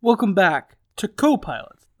Welcome back to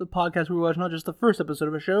Co-Pilots, the podcast where we watch not just the first episode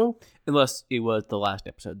of a show. Unless it was the last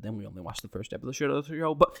episode, then we only watched the first episode of the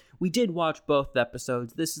show. But we did watch both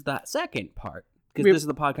episodes. This is that second part. Because this is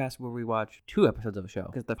the podcast where we watch 2 episodes of a show.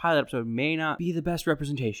 Because the pilot episode may not be the best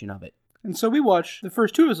representation of it. And so we watch the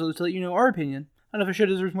first 2 episodes to let you know our opinion on if a show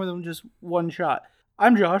deserves more than just one shot.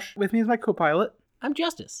 I'm Josh. With me is my co-pilot. I'm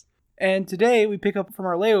Justice. And today we pick up from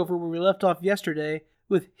our layover where we left off yesterday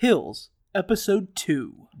with Hills, Episode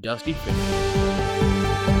 2. Dusty Fish.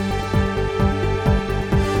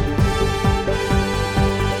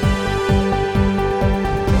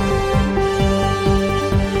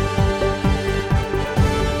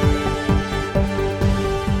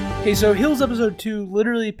 Okay, so Hills Episode 2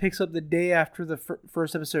 literally picks up the day after the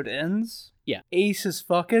first episode ends. Yeah. Ace is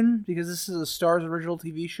fucking, because this is a Starz original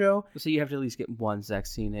TV show. So you have to at least get one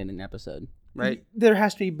sex scene in an episode, right? There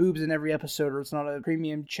has to be boobs in every episode or it's not a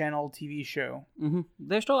premium channel TV show. Mm-hmm.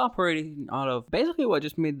 They're still operating out of basically what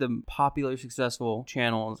just made them popular, successful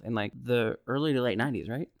channels in like the early to late 90s,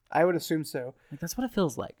 right? I would assume so. Like that's what it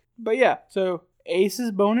feels like. But yeah, so Ace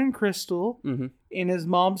is boning Crystal Mm-hmm. in his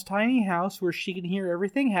mom's tiny house where she can hear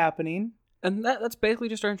everything happening. And that's basically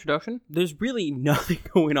just our introduction. There's really nothing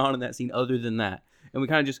going on in that scene other than that. And we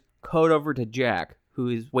kind of just code over to Jack, who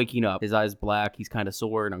is waking up. His eyes black. He's kind of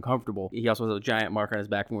sore and uncomfortable. He also has a giant mark on his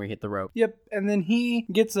back from where he hit the rope. Yep, and then he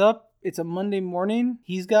gets up. It's a Monday morning.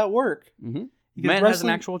 He's got work. Mm-hmm. Because Man has an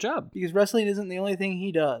actual job. Because wrestling isn't the only thing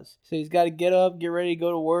he does. So he's got to get up, get ready to go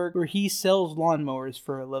to work, where he sells lawnmowers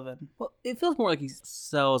for a living. Well, it feels more like he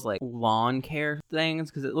sells like lawn care things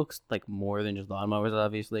because it looks like more than just lawnmowers,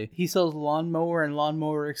 obviously. He sells lawnmower and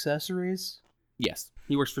lawnmower accessories. Yes,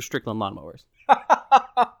 he works for Strickland Lawnmowers.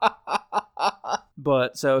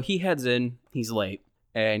 But so he heads in, he's late,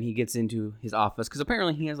 and he gets into his office because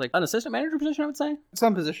apparently he has like an assistant manager position, I would say.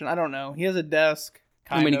 Some position, I don't know. He has a desk.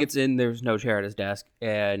 And when he gets in, there's no chair at his desk.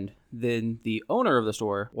 And then the owner of the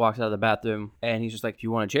store walks out of the bathroom, and he's just like, if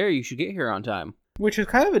you want a chair, you should get here on time. Which is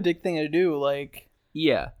kind of a dick thing to do, like...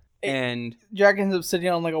 Yeah. And Jack ends up sitting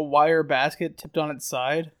on like a wire basket tipped on its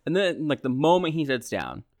side. And then, like, the moment he sits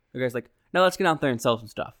down, the guy's like, now let's get out there and sell some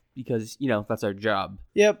stuff. Because, you know, that's our job.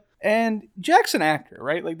 Yep. And Jack's an actor,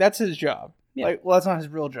 right? Like, that's his job. Yeah. Like, well, that's not his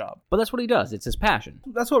real job. But that's what he does. It's his passion.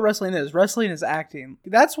 That's what wrestling is. Wrestling is acting.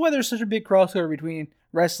 That's why there's such a big crossover between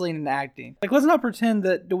wrestling and acting. Like, let's not pretend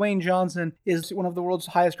that Dwayne Johnson is one of the world's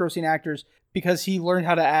highest grossing actors because he learned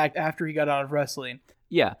how to act after he got out of wrestling.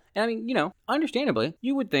 Yeah. And I mean, you know, understandably,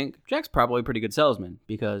 you would think Jack's probably a pretty good salesman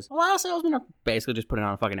because a lot of salesmen are basically just putting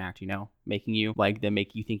on a fucking act, you know, making you like them,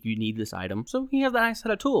 make you think you need this item. So he has that nice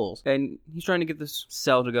set of tools and he's trying to get this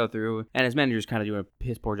sell to go through and his manager's kind of doing a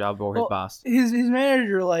piss poor job for his boss. His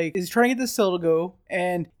manager, like, is trying to get this sell to go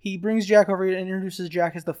and he brings Jack over and introduces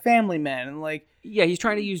Jack as the family man and, like... Yeah, he's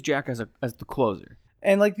trying to use Jack as the closer.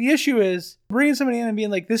 And, like, the issue is bringing somebody in and being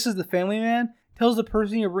like, this is the family man, tells the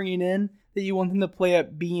person you're bringing in that you want them to play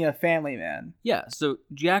up being a family man. Yeah, so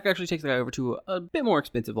Jack actually takes the guy over to a bit more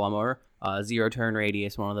expensive lawnmower, 0-turn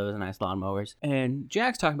radius, one of those nice lawnmowers. And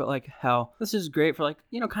Jack's talking about, like, how this is great for, like,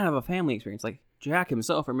 you know, kind of a family experience. Like, Jack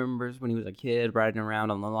himself remembers when he was a kid riding around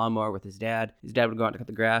on the lawnmower with his dad. His dad would go out to cut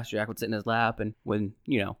the grass, Jack would sit in his lap, and when,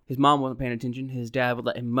 you know, his mom wasn't paying attention, his dad would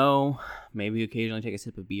let him mow, maybe occasionally take a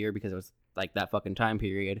sip of beer because it was, like, that fucking time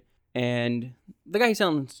period. And the guy he's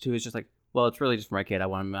selling this to is just like, well, it's really just for my kid. I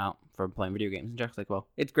want him out for playing video games. And Jack's like, well,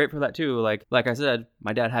 it's great for that too. Like I said,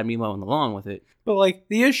 my dad had me mowing the lawn with it. But, like,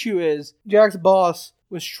 the issue is Jack's boss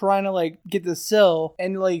was trying to, like, get the sell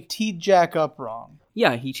and, like, teed Jack up wrong.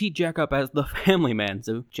 Yeah, he teed Jack up as the family man,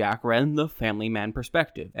 so Jack ran the family man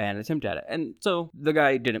perspective and attempt at it. And so the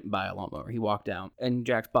guy didn't buy a lawnmower. He walked down, and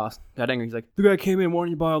Jack's boss got angry. He's like, the guy came in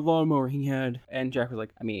wanting to buy a lawnmower he had. And Jack was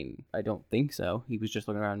like, I mean, I don't think so. He was just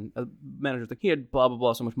looking around. The manager's like, he had blah, blah,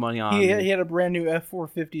 blah, so much money on him. He had a brand new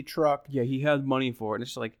F-450 truck. Yeah, he had money for it. And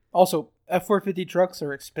it's just like... Also, F-450 trucks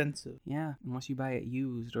are expensive. Yeah, unless you buy it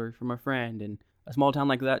used or from a friend. And a small town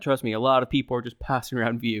like that, trust me, a lot of people are just passing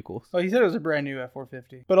around vehicles. Oh, he said it was a brand new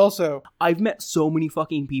F-450. But also... I've met so many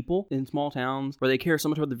fucking people in small towns where they care so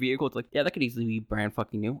much about the vehicle. It's like, yeah, that could easily be brand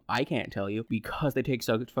fucking new. I can't tell you because they take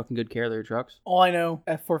so fucking good care of their trucks. All I know,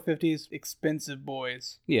 F-450s, expensive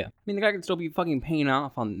boys. Yeah. I mean, the guy could still be fucking paying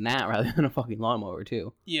off on that rather than a fucking lawnmower,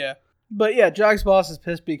 too. Yeah. But yeah, Jack's boss is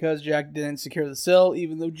pissed because Jack didn't secure the sale,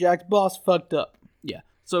 even though Jack's boss fucked up. Yeah.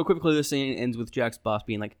 So quickly, this scene ends with Jack's boss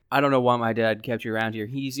being like, I don't know why my dad kept you around here.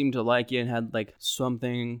 He seemed to like you and had, like,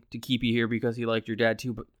 something to keep you here because he liked your dad,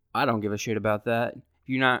 too. But I don't give a shit about that. If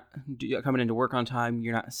you're not coming into work on time,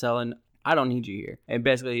 you're not selling, I don't need you here. And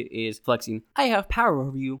basically is flexing, I have power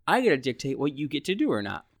over you. I get to dictate what you get to do or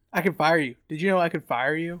not. I could fire you. Did you know I could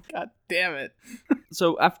fire you? God damn it.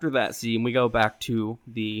 So after that scene, we go back to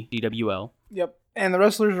the DWL. Yep. And the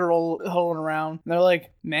wrestlers are all huddling around. And they're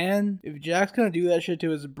like, man, if Jack's gonna do that shit to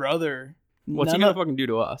his brother, What's he gonna fucking do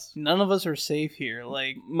to us? none of us are safe here.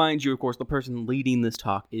 Like, mind you, of course, the person leading this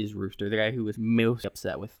talk is Rooster, the guy who was most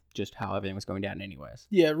upset with just how everything was going down anyways.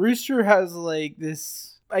 yeah, Rooster has like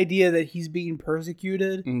this idea that he's being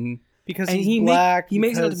persecuted Mm-hmm. because And he's black. he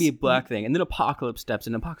makes it out to be a because black thing. And then Apocalypse steps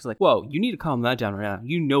in. And Apocalypse is like, whoa, you need to calm that down right now.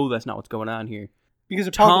 You know that's not what's going on here. Because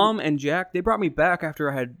Tom and Jack, they brought me back after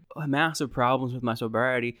I had massive problems with my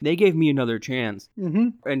sobriety. They gave me another chance.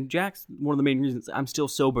 Mm-hmm. And Jack's one of the main reasons I'm still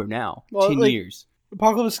sober now. Well, 10 like, years.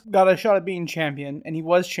 Apocalypse got a shot at being champion, and he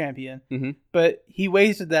was champion. Mm-hmm. But he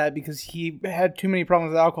wasted that because he had too many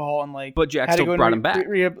problems with alcohol and like. But Jack had to still go brought into him back.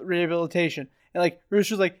 Rehabilitation. And like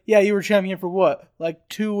Rooster's like, yeah, you were champion for what? Like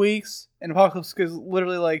 2 weeks? And Apocalypse is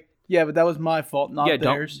literally like, yeah, but that was my fault, not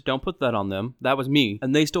theirs. Don't put that on them. That was me.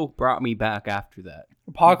 And they still brought me back after that.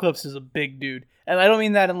 Apocalypse is a big dude. And I don't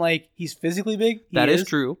mean that in like he's physically big. That is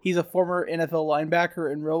true. He's a former NFL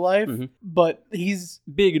linebacker in real life, Mhm. but he's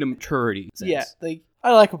Big in a maturity sense. yeah, like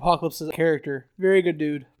I like Apocalypse as a character. Very good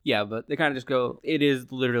dude. Yeah, but they kind of just go, it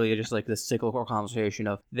is literally just like this cyclical conversation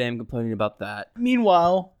of them complaining about that.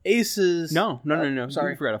 Meanwhile, Ace's No.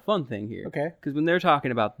 sorry. You forgot a fun thing here. Okay. Because when they're talking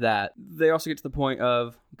about that, they also get to the point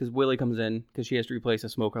of, because Willie comes in, because she has to replace a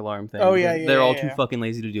smoke alarm thing. Oh, yeah, yeah, They're all yeah, too yeah. fucking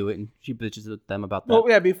lazy to do it, and she bitches at them about that. Well,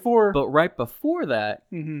 yeah, before. But right before that,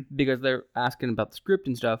 Mhm. because they're asking about the script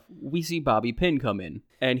and stuff, we see Bobby Pinn come in.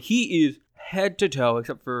 And he is head to toe,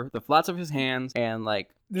 except for the flats of his hands and like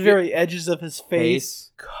The very edges of his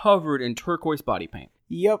face. covered in turquoise body paint.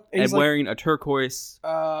 Yep. And He's like, wearing a turquoise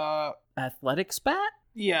athletic spat?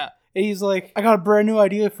 yeah. And he's like, I got a brand new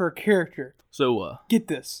idea for a character. So, Get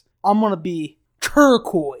this. I'm gonna be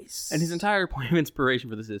turquoise. and his entire point of inspiration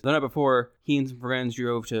for this is the night before he and some friends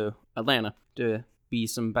drove to Atlanta to be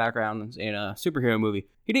some backgrounds in a superhero movie.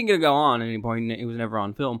 He didn't get to go on at any point, it was never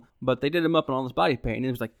on film, but they did him up in all this body paint, and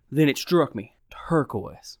it was like, then it struck me,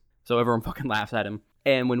 turquoise. So everyone fucking laughs at him.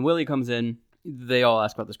 And when Willie comes in, they all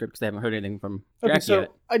ask about the script because they haven't heard anything from Okay, Jack so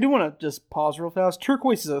yet. I do want to just pause real fast.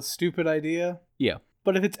 Turquoise is a stupid idea. Yeah.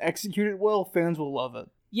 But if it's executed well, fans will love it.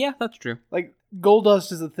 Yeah, that's true. Like,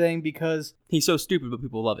 Goldust is a thing because, He's so stupid, but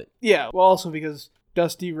people love it. yeah, well, also because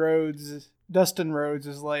Dustin Rhodes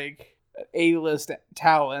is like A-list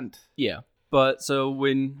talent. Yeah. But so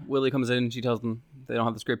when Willie comes in, she tells them they don't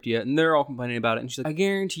have the script yet, and they're all complaining about it. And she's like, I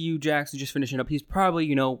guarantee you Jack's just finishing up. He's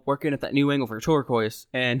probably, working at that new angle for turquoise.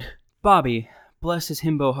 And Bobby, bless his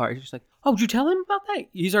himbo heart, he's just like, oh, did you tell him about that?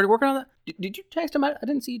 He's already working on that? Did you text him? I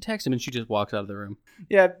didn't see you text him. And she just walks out of the room.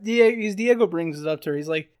 Yeah, Diego brings it up to her. He's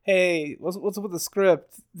like, hey, what's up with the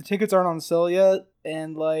script? The tickets aren't on sale yet.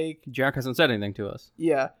 And like, Jack hasn't said anything to us.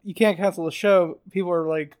 yeah, you can't cancel the show. People are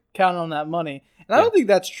like counting on that money. And I don't think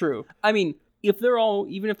that's true. I mean,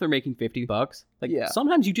 even if they're making $50, like, Yeah.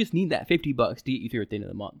 sometimes you just need that $50 to get you through at the end of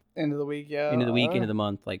the month. End of the week, yeah. End of the week, end of the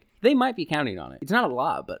month. Like, they might be counting on it. It's not a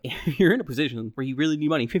lot, but if you're in a position where you really need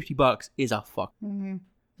money, $50 is a fuck. Mhm.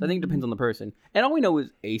 So I think it depends on the person. And all we know is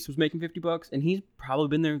Ace was making $50, and he's probably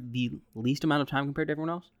been there the least amount of time compared to everyone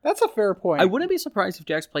else. That's a fair point. I wouldn't be surprised if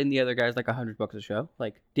Jack's playing the other guys like $100 a show.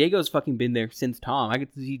 Like, Diego's fucking been there since Tom. I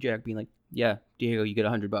get to see Jack being like, yeah, Diego, you get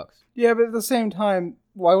 $100. Yeah, but at the same time,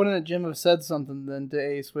 why wouldn't Jim have said something then to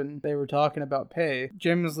Ace when they were talking about pay?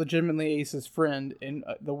 Jim is legitimately Ace's friend in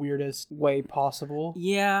the weirdest way possible.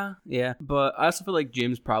 Yeah. But I also feel like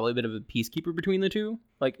Jim's probably a bit of a peacekeeper between the two.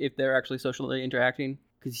 Like, if they're actually socially interacting.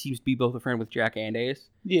 Because he seems to be both a friend with Jack and Ace.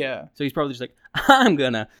 Yeah. So he's probably just like, I'm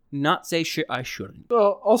gonna not say shit I shouldn't.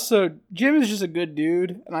 Well, also, Jim is just a good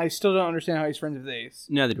dude, and I still don't understand how he's friends with Ace.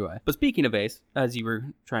 Neither do I. But speaking of Ace, as you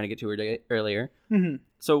were trying to get to earlier, Mm-hmm.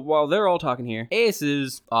 so while they're all talking here, Ace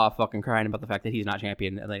is fucking crying about the fact that he's not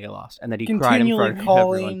champion and that he lost. And that he cried in Continually front of everyone.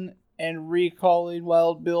 calling and recalling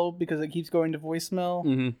Wild Bill because it keeps going to voicemail.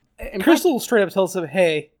 Mm-hmm. And Crystal straight up tells him,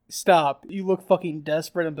 hey, stop. You look fucking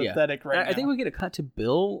desperate and Yeah. pathetic right now. I think we get a cut to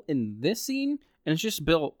Bill in this scene, and it's just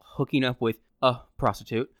Bill hooking up with a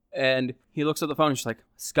prostitute. And he looks at the phone and she's like,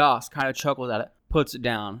 Scoss, kind of chuckles at it, puts it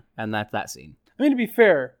down, and that's that scene. I mean, to be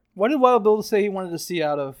fair, what did Wild Bill say he wanted to see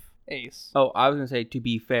out of Ace? Oh, I was going to say, to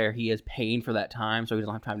be fair, he is paying for that time, so he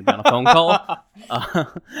doesn't have time to be on a phone call.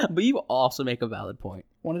 But you also make a valid point.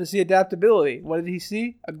 Wanted to see adaptability. What did he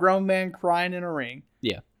see? A grown man crying in a ring.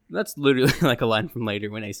 Yeah. That's literally like a line from later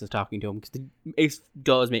when Ace is talking to him, because Ace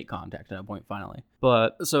does make contact at that point finally.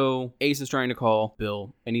 But so Ace is trying to call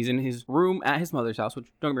Bill, and he's in his room at his mother's house, which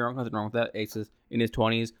don't get me wrong, nothing wrong with that. Ace is in his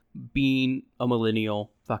 20s, being a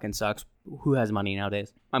millennial fucking sucks. Who has money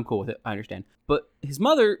nowadays? I'm cool with it. I understand. But his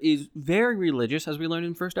mother is very religious, as we learned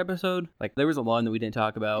in the first episode. Like, there was a line that we didn't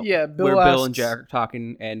talk about. Yeah, Bill asks, and Jack are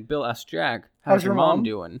talking, and Bill asks Jack, how's your mom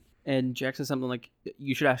doing? And Jack says something like,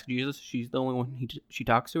 you should ask Jesus. She's the only one she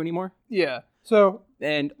talks to anymore. Yeah. So.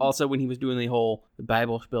 And also when he was doing the whole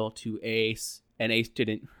Bible spill to Ace, and Ace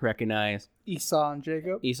didn't recognize Esau and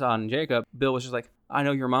Jacob, Bill was just like, I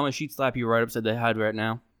know your mama, she'd slap you right upside the head right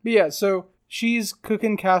now. But yeah, so she's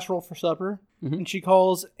cooking casserole for supper. Mm-hmm. And she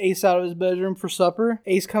calls Ace out of his bedroom for supper.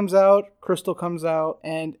 Ace comes out, Crystal comes out,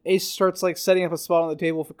 and Ace starts like setting up a spot on the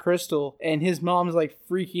table for Crystal. And his mom's like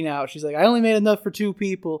freaking out. She's like, I only made enough for 2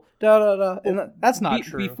 people. Da da da. And that's not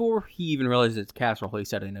true. Before he even realizes it's casserole, he's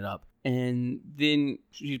setting it up. And then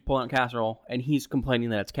she's pulling out casserole, and he's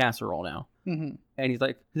complaining that it's casserole now. Mm-hmm. And he's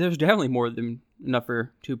like, there's definitely more than enough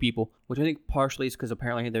for 2 people, which I think partially is because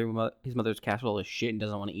apparently his mother's casserole is shit and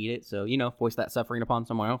doesn't want to eat it. So, voice that suffering upon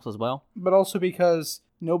someone else as well. But also because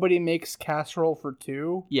nobody makes casserole for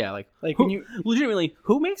 2. Yeah, legitimately,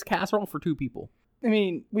 who makes casserole for 2 people? I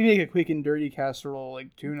mean, we make a quick and dirty casserole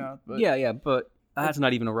like tuna. But Yeah, but that's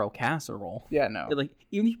not even a real casserole. Yeah, no. Like,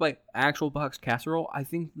 even if you buy actual boxed casserole, I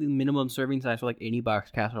think the minimum serving size for like any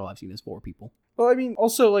boxed casserole I've seen is 4 people. Well, I mean,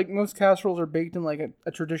 also, like, most casseroles are baked in, like, a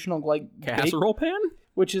traditional, like... Casserole pan?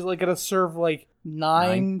 Which is, like, gonna serve, like,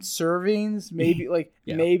 9 servings. Maybe, like,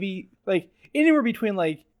 anywhere between,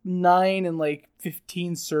 like, 9 and, like,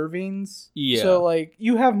 15 servings. Yeah. So, like,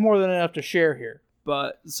 you have more than enough to share here.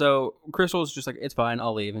 But, so, Crystal's just like, it's fine,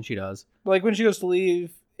 I'll leave, and she does. But, like, when she goes to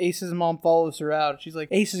leave, Ace's mom follows her out. She's like,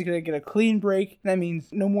 Ace is gonna get a clean break. That means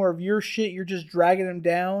no more of your shit. You're just dragging him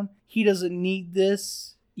down. He doesn't need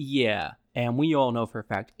this. Yeah. And we all know for a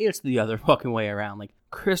fact it's the other fucking way around. Like,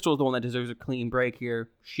 Crystal's the one that deserves a clean break here.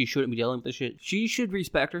 She shouldn't be dealing with this shit. She should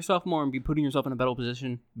respect herself more and be putting herself in a better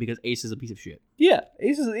position because Ace is a piece of shit. Yeah,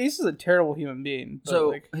 Ace is a terrible human being.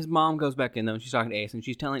 So his mom goes back in though and she's talking to Ace and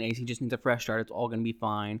she's telling Ace he just needs a fresh start. It's all going to be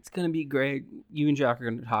fine. It's going to be great. You and Jack are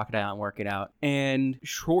going to talk it out and work it out. And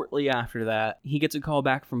shortly after that, he gets a call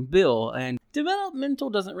back from Bill and Developmental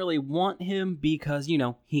doesn't really want him because,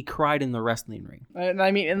 he cried in the wrestling ring. And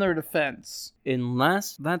I mean, in their defense.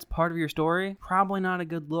 Unless that's part of your story, probably not a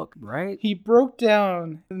good look, right? He broke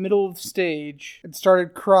down in the middle of the stage and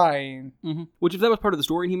started crying. Mm-hmm. Which, if that was part of the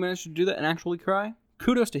story and he managed to do that and actually cry,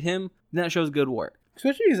 kudos to him. That shows good work.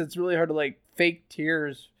 Especially because it's really hard to, like, fake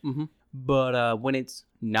tears. Mm-hmm. But when it's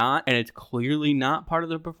not, and it's clearly not part of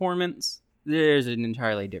the performance, there's an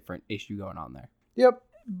entirely different issue going on there. Yep.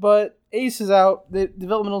 But Ace is out. The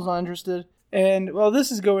Developmental's not interested. And while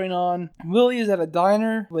this is going on, Willie is at a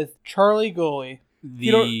diner with Charlie Gooley. If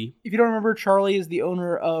you don't remember, Charlie is the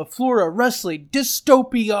owner of Florida Wrestling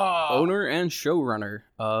Dystopia. Owner and showrunner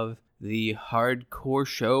of the hardcore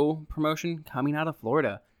show promotion coming out of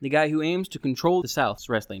Florida. The guy who aims to control the South's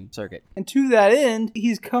wrestling circuit. And to that end,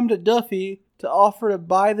 he's come to Duffy to offer to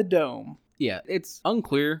buy the dome. Yeah, it's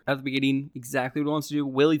unclear at the beginning exactly what he wants to do.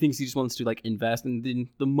 Willie thinks he just wants to, invest, and then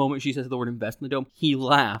the moment she says the word invest in the dome, he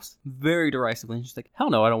laughs very derisively, and she's like, hell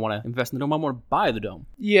no, I don't want to invest in the dome, I want to buy the dome.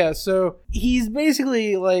 Yeah, so he's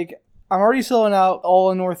basically like, I'm already selling out all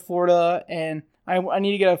in North Florida, and I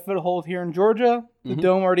need to get a foothold here in Georgia. The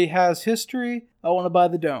dome already has history. I want to buy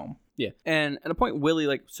the dome. Yeah, and at a point,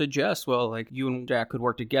 Willie, suggests, you and Jack could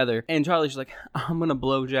work together, and Charlie's like, I'm gonna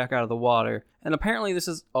blow Jack out of the water. And apparently this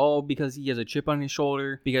is all because he has a chip on his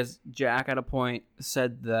shoulder, because Jack, at a point,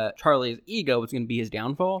 said that Charlie's ego was gonna be his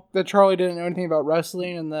downfall. That Charlie didn't know anything about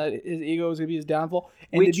wrestling, and that his ego was gonna be his downfall.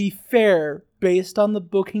 And to be fair, based on the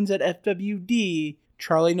bookings at FWD,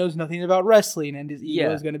 Charlie knows nothing about wrestling, and his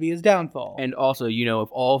ego is going to be his downfall. And also, if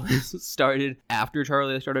all this started after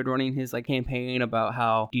Charlie started running his campaign about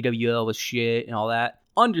how DWL was shit and all that,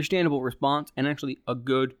 understandable response, and actually a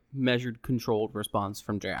good, measured, controlled response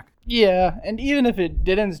from Jack. Yeah, and even if it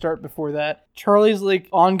didn't start before that, Charlie's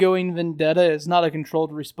ongoing vendetta is not a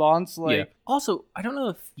controlled response. Also, I don't know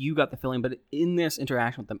if you got the feeling, but in this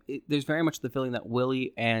interaction with them, there's very much the feeling that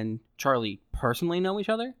Willie and Charlie personally know each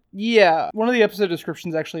other. Yeah, one of the episode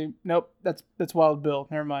descriptions actually, nope, that's Wild Bill.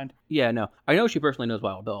 Never mind. Yeah, no, I know she personally knows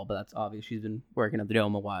Wild Bill, but that's obvious. She's been working at the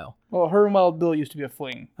dome a while. Well, her and Wild Bill used to be a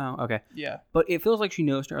fling. Oh, okay. Yeah. But it feels like she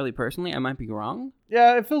knows Charlie personally. I might be wrong.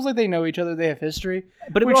 Yeah, it feels like they know each other. They have history.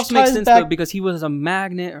 But it would also make sense, though, because he was a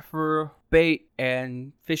magnet for bait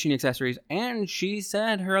and fishing accessories, and she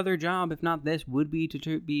said her other job, if not this, would be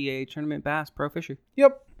to be a tournament bass pro fisher.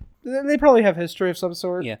 Yep. They probably have history of some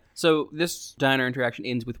sort. Yeah. So this diner interaction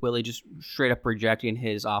ends with Willie just straight up rejecting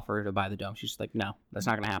his offer to buy the dome. She's like, no, that's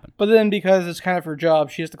not going to happen. But then because it's kind of her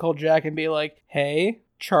job, she has to call Jack and be like, hey,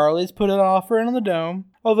 Charlie's put an offer in on the dome.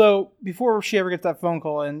 Although, before she ever gets that phone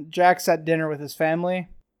call, and Jack's at dinner with his family.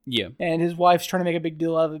 Yeah. And his wife's trying to make a big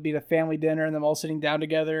deal out of it being a family dinner and them all sitting down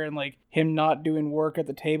together and like him not doing work at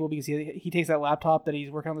the table because he takes that laptop that he's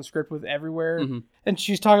working on the script with everywhere. Mm-hmm. And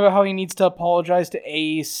she's talking about how he needs to apologize to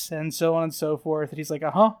Ace and so on and so forth. And he's like,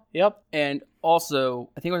 yep. And also,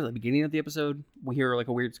 I think it was at the beginning of the episode, we hear like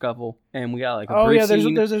a weird scuffle and we got like a Oh brief yeah,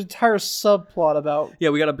 scene. there's an entire subplot about Yeah,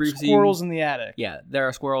 we got a brief squirrels scene. in the attic. Yeah, there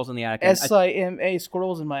are squirrels in the attic. And SIMA,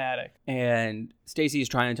 squirrels in my attic. And Stacy is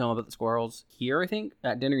trying to tell him about the squirrels here, I think.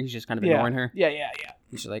 At dinner, he's just kind of ignoring her. Yeah.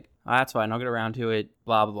 He's just like, that's fine, I'll get around to it,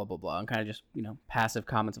 blah, blah, blah, blah, blah. And kind of just, passive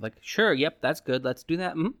comments of like, sure, yep, that's good, let's do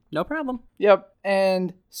that. No problem. Yep.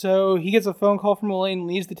 And so he gets a phone call from Elaine,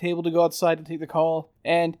 leaves the table to go outside to take the call.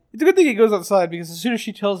 And it's a good thing he goes outside because as soon as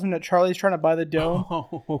she tells him that Charlie's trying to buy the dome,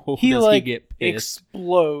 he get pissed?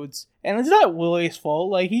 explodes. And it's not Willie's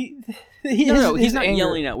fault. Like No, he's not anger.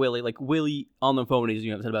 yelling at Willie. Like, Willie on the phone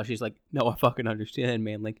he's upset about. She's like, no, I fucking understand,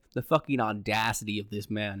 man. Like, the fucking audacity of this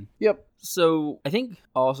man. Yep. So, I think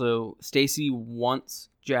also Stacy wants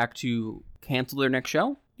Jack to cancel their next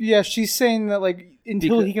show. Yeah, she's saying that like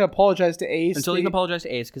until he can apologize to Ace. Until he can apologize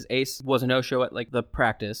to Ace, because Ace was a no-show at like the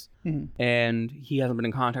practice, and he hasn't been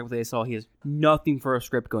in contact with Ace at all. He has nothing for a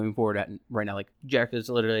script going forward right now. Like, Jack is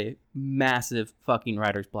literally a massive fucking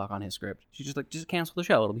writer's block on his script. She's just like, just cancel the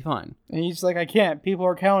show, it'll be fine. And he's like, I can't. People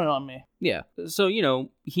are counting on me. Yeah. So,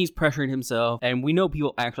 he's pressuring himself, and we know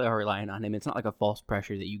people actually are relying on him. It's not like a false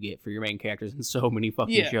pressure that you get for your main characters in so many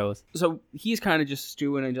fucking shows. So he's kind of just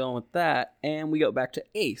stewing and dealing with that, and we go back to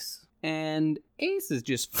Ace. And Ace is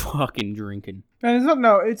just fucking drinking. And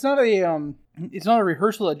it's not a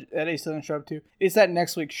rehearsal that Ace doesn't show up to. It's that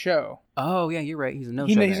next week's show. Oh, yeah, you're right. He's a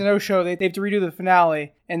no-show. He's a no-show. They have to redo the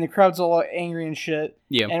finale, and the crowd's all angry and shit.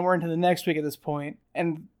 Yeah. And we're into the next week at this point,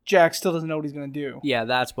 and Jack still doesn't know what he's going to do. Yeah,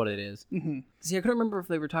 that's what it is. Mm-hmm. See, I couldn't remember if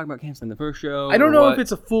they were talking about canceling the first show. I don't know what. if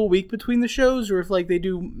it's a full week between the shows, or if like they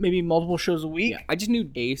do maybe multiple shows a week. Yeah, I just knew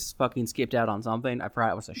Ace fucking skipped out on something. I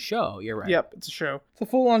forgot it was a show. You're right. Yep, it's a show. It's a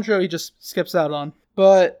full-on show he just skips out on.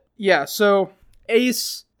 But, yeah, so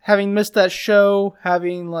Ace, having missed that show,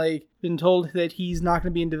 having, like, been told that he's not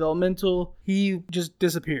going to be in developmental, he just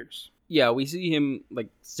disappears. Yeah, we see him, like,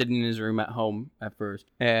 sitting in his room at home at first,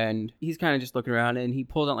 and he's kind of just looking around, and he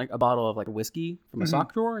pulls out, like, a bottle of, like, whiskey from a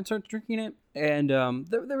sock drawer and starts drinking it. And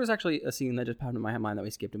there was actually a scene that just popped in my mind that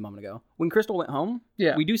we skipped a moment ago. When Crystal went home,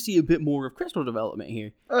 we do see a bit more of Crystal development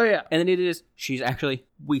here. Oh, yeah. And then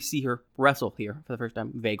we see her wrestle here for the first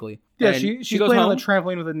time, vaguely. Yeah, and she's goes playing home. on the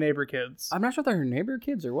trampoline with the neighbor kids. I'm not sure if they're her neighbor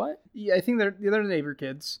kids or what. Yeah, I think they're neighbor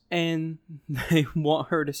kids. And they want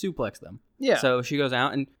her to suplex them. Yeah. So she goes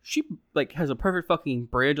out and she like has a perfect fucking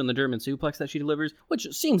bridge on the German suplex that she delivers, which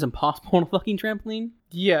seems impossible on a fucking trampoline.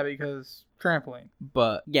 Yeah, because trampoline.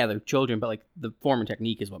 But yeah, they're children, but like the form and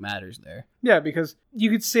technique is what matters there. Yeah, because you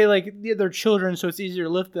could say like they're children, so it's easier to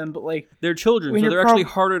lift them, but like they're children, when so you're they're actually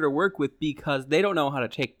harder to work with because they don't know how to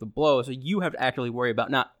take the blow. So you have to actually worry about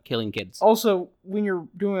not killing kids. Also, when you're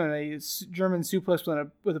doing a German suplex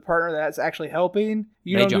with a partner that's actually helping,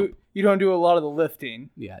 you don't do a lot of the lifting.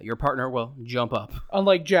 Yeah, your partner will jump up.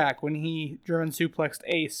 Unlike Jack when he German suplexed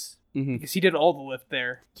Ace. Because he did all the lift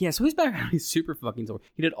there. Yeah, so he's back and he's super fucking sore.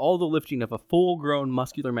 He did all the lifting of a full-grown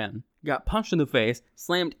muscular man. Got punched in the face,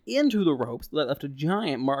 slammed into the ropes that left a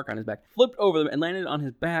giant mark on his back, flipped over them, and landed on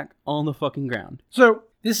his back on the fucking ground. So,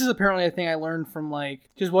 this is apparently a thing I learned from, like,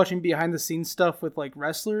 just watching behind-the-scenes stuff with, like,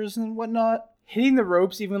 wrestlers and whatnot. Hitting the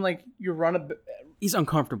ropes, even, like, you run a bit... He's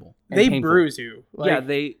uncomfortable. They painful. bruise you. Like,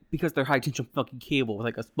 because they're high-tension fucking cable with,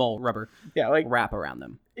 like, a small rubber wrap around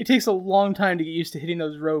them. It takes a long time to get used to hitting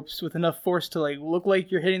those ropes with enough force to, like, look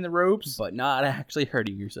like you're hitting the ropes. But not actually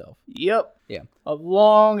hurting yourself. Yep. Yeah. A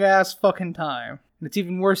long-ass fucking time. And it's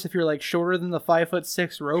even worse if you're, like, shorter than the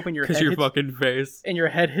 5'6" rope and your head fucking face. And your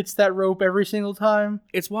head hits that rope every single time.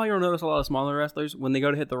 It's why you'll notice a lot of smaller wrestlers, when they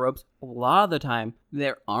go to hit the ropes, a lot of the time,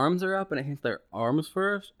 their arms are up and it hits their arms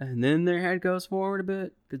first, and then their head goes forward a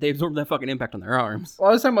bit, because they absorb that fucking impact on their arms. Well,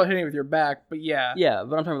 I was talking about hitting it with your back, but yeah. Yeah,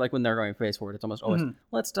 but I'm talking like when they're going face forward, it's almost always,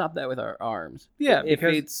 let's stop that with our arms. Yeah, if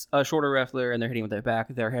it's a shorter wrestler and they're hitting with their back,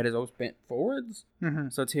 their head is always bent forwards,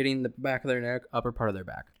 so it's hitting the back of their neck, upper part of their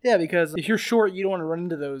back. Yeah, because if you're short, you don't want to run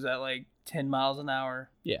into those at like 10 miles an hour.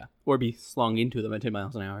 Yeah, or be slung into them at 10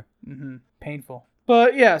 miles an hour. Painful.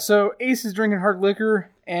 But yeah, so Ace is drinking hard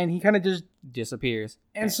liquor, and he kind of just disappears.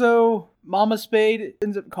 And so Mama Spade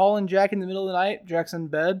ends up calling Jack in the middle of the night. Jack's in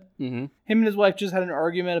bed. Mm-hmm. Him and his wife just had an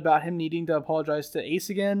argument about him needing to apologize to Ace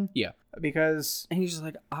again. Yeah. Because... And he's just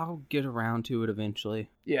like, I'll get around to it eventually.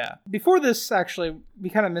 Yeah. Before this, actually, we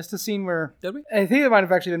kind of missed a scene where... Did we? I think it might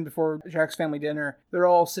have actually been before Jack's family dinner. They're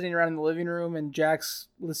all sitting around in the living room, and Jack's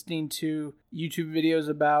listening to YouTube videos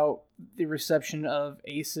about the reception of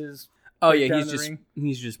Ace's... Oh yeah,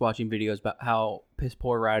 he's just watching videos about how piss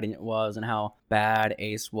poor writing it was and how bad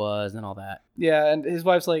Ace was and all that. Yeah, and his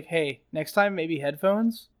wife's like, "Hey, next time maybe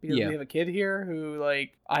headphones because Yeah. we have a kid here who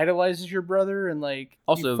like idolizes your brother and like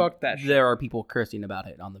Also, you fuck that shit." there are people cursing about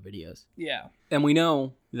it on the videos. Yeah. And we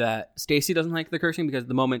know that Stacy doesn't like the cursing because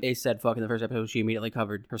the moment Ace said fuck in the first episode, she immediately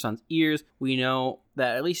covered her son's ears. We know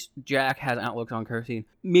that at least Jack has outlooks on cursing.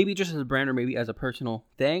 Maybe just as a brand or maybe as a personal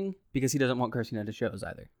thing because he doesn't want cursing at his shows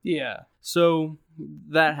either. Yeah. So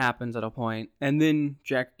that happens at a point. And then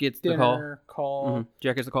Jack gets the call. Dinner call. Mhm.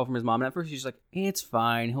 Jack gets the call from his mom. And at first she's like, it's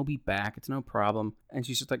fine. He'll be back. It's no problem. And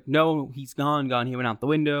she's just like, no, he's gone. He went out the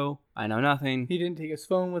window. I know nothing. He didn't take his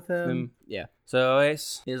phone with him. Yeah. So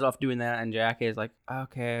Ace is off doing that, and Jack is like,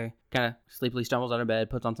 okay. Kind of sleepily stumbles out of bed,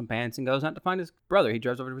 puts on some pants, and goes out to find his brother. He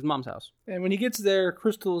drives over to his mom's house. And when he gets there,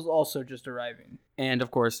 Crystal is also just arriving. And of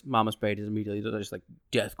course, Mama Spade is immediately just like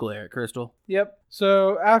death glare at Crystal. Yep.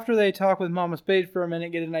 So after they talk with Mama Spade for a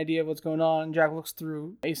minute, get an idea of what's going on, Jack looks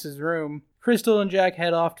through Ace's room. Crystal and Jack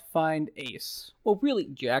head off to find Ace. Well, really,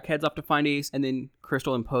 Jack heads off to find Ace, and then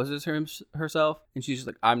Crystal imposes herself, and she's just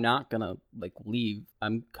like, I'm not gonna, like, leave.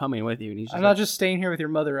 I'm coming with you. And he's just I'm like, not just staying here with your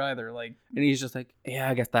mother either. Like, and he's just like, yeah,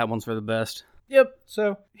 I guess that one's for the best. Yep.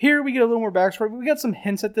 So here we get a little more backstory. We got some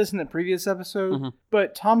hints at this in the previous episode,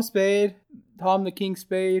 but Tom the King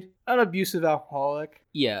Spade, an abusive alcoholic.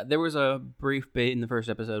 Yeah, there was a brief bit in the first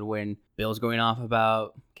episode when Bill's going off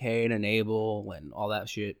about Cain and Abel and all that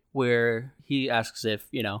shit, where he asks if,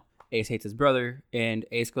 Ace hates his brother, and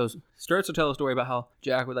Ace starts to tell a story about how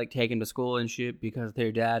Jack would, like, take him to school and shit because of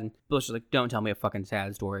their dad, and Bill's just like, don't tell me a fucking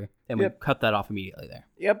sad story. And we cut that off immediately there.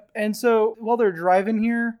 Yep. And so while they're driving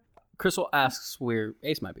here, Crystal asks where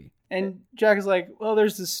Ace might be. And Jack is like, well,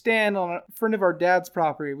 there's this stand on a friend of our dad's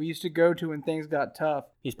property we used to go to when things got tough.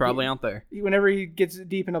 He's probably out there. Whenever he gets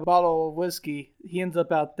deep in a bottle of whiskey, he ends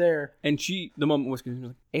up out there. And the moment whiskey, she's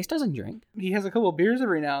like, Ace doesn't drink. He has a couple of beers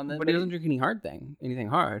every now and then. But he doesn't drink anything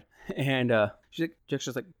hard. And Jack's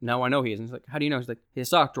just like, no, I know he is. And he's like, how do you know? He's like, his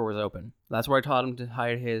sock drawer is open. That's where I taught him to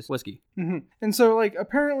hide his whiskey. Mm-hmm. And so, like,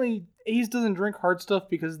 apparently Ace doesn't drink hard stuff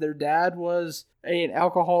because their dad was an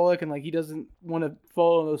alcoholic and, like, he doesn't want to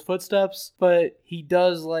follow in those footsteps. But he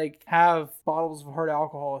does, like, have bottles of hard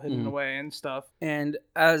alcohol hidden away and stuff. And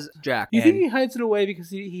as Jack... You think he hides it away because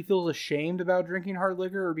he feels ashamed about drinking hard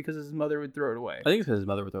liquor or because his mother would throw it away? I think it's because his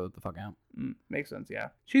mother would throw it the fuck out. Makes sense, yeah.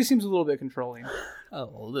 She seems a little bit controlling. A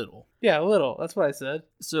little. Yeah, a little. That's what I said.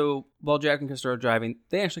 So while Jack and Crystal are driving,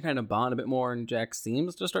 they actually kind of bond a bit more, and Jack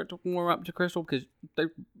seems to start to warm up to Crystal because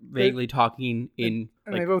they're vaguely talking in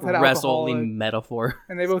they both had wrestling metaphor.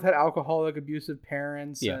 And they both had alcoholic, abusive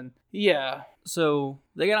parents. Yeah. And yeah. So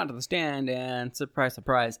they get out to the stand, and surprise,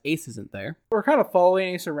 surprise, Ace isn't there. We're kind of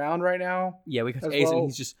following Ace around right now. Yeah, because Ace, and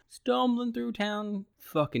he's just stumbling through town,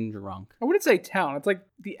 fucking drunk. I wouldn't say town. It's like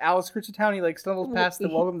the outskirts of town. He like stumbles past the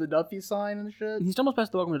Welcome to Duffy sign and shit. He stumbles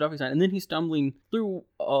past the Welcome to Duffy sign, and then he's stumbling through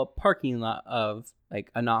a parking lot of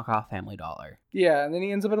like a knockoff Family Dollar. Yeah, and then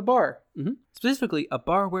he ends up at a bar. Mm-hmm. Specifically, a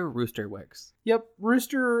bar where Rooster works. Yep,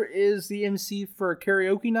 Rooster is the MC for a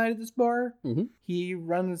karaoke night at this bar. Mm-hmm. He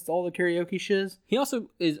runs all the karaoke shiz. He also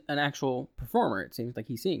is an actual performer. It seems like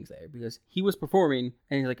he sings there because he was performing,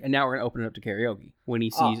 and he's like, and now we're gonna open it up to karaoke. When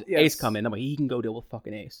he sees Ace come in, that way he can go deal with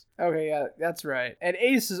fucking Ace. Okay, yeah, that's right. And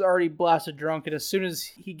Ace is already blasted drunk, and as soon as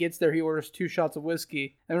he gets there, he orders 2 shots of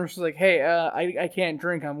whiskey. And Rooster's like, hey, I can't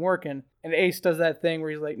drink, I'm working. And Ace does that thing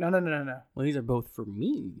where he's like, no. Well, these are both for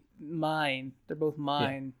me. Mine. They're both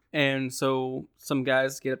mine. Yeah. And so some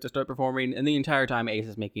guys get up to start performing, and the entire time Ace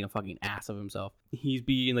is making a fucking ass of himself. He's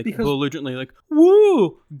being like belligerently like,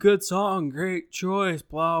 woo, good song, great choice,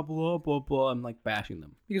 blah, blah, blah, blah. I'm like bashing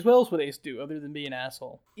them. Because what else would Ace do other than be an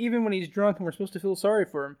asshole? Even when he's drunk and we're supposed to feel sorry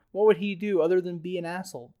for him, what would he do other than be an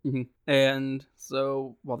asshole? Mm-hmm. And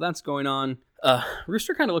so while that's going on,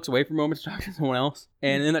 Rooster kind of looks away for a moment to talk to someone else.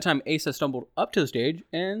 And in that time, Ace has stumbled up to the stage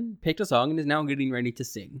and picked a song and is now getting ready to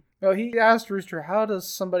sing. Well, he asked Rooster, how does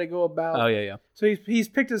somebody go about... Oh, yeah. So he's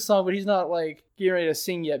picked his song, but he's not, like, getting ready to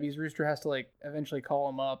sing yet because Rooster has to, like, eventually call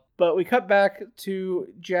him up. But we cut back to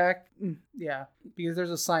Jack. Yeah, because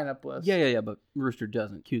there's a sign-up list. Yeah, but Rooster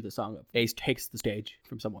doesn't cue the song up. Ace takes the stage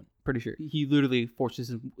from someone. Pretty sure. He literally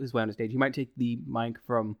forces his way on the stage. He might take the mic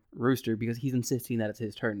from Rooster because he's insisting that it's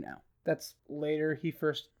his turn now. That's later. He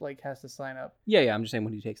first, like, has to sign up. Yeah, I'm just saying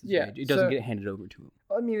when he takes the stage. It doesn't get handed over to him.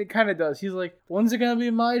 I mean, it kind of does. He's like, when's it going to be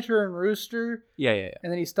my turn, Rooster? Yeah.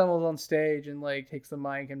 And then he stumbles on stage and, like, takes the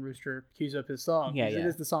mic and Rooster cues up his song. Yeah. It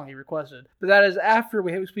is the song he requested. But that is after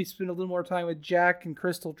we spend a little more time with Jack and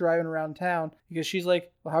Crystal driving around town because she's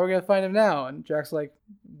like, well, how are we going to find him now? And Jack's like,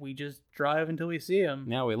 we just drive until we see him.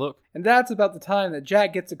 Now we look. And that's about the time that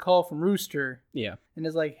Jack gets a call from Rooster. Yeah. And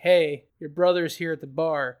is like, hey, your brother's here at the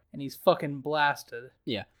bar, and he's fucking blasted.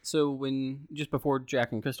 Yeah. So just before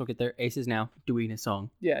Jack and Crystal get there, Ace is now doing his song.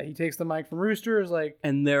 Yeah, he takes the mic from Rooster, is like...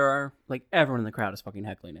 And there are, like, everyone in the crowd is fucking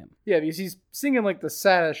heckling him. Yeah, because he's singing, like, the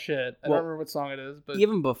saddest shit. I don't remember what song it is, but...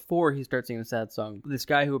 Even before he starts singing a sad song, this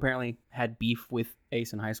guy who apparently had beef with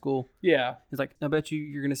Ace in high school... Yeah. He's like, I bet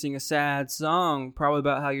you're going to sing a sad song, probably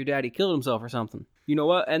about how your daddy killed himself or something. You know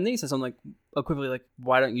what? And then he says something like, equivalently like,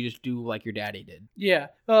 why don't you just do like your daddy did? Yeah.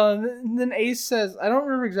 Then Ace says, I don't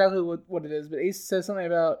remember exactly what it is, but Ace says something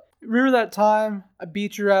about, remember that time I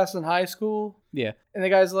beat your ass in high school? Yeah. And the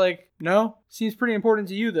guy's like, no, seems pretty important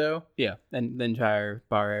to you though. Yeah. And then Jair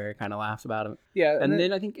Barrera kind of laughs about it. Yeah. And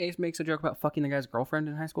then I think Ace makes a joke about fucking the guy's girlfriend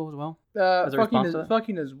in high school as well.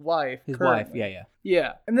 Fucking his wife. His currently. wife, yeah.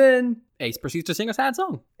 Yeah. And then Ace proceeds to sing a sad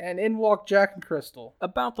song. And in walk Jack and Crystal.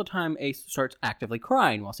 About the time Ace starts actively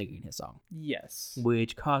crying while singing his song. Yes.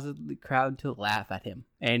 Which causes the crowd to laugh at him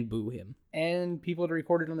and boo him. And people to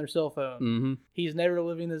record it on their cell phone. Mm-hmm. He's never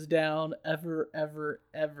living this down, ever, ever,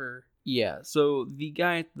 ever. Yeah, so the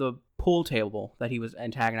guy at the pool table that he was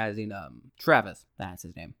antagonizing, Travis, that's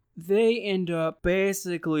his name. They end up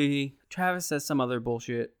basically, Travis says some other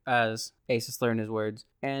bullshit as Ace is slurring his words,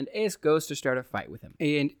 and Ace goes to start a fight with him.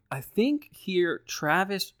 And I think here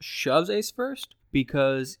Travis shoves Ace first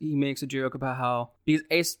because he makes a joke about how, because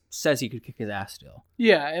Ace says he could kick his ass still.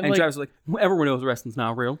 Yeah, and like, Travis is like, well, everyone knows wrestling's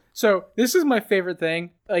not real. So this is my favorite thing.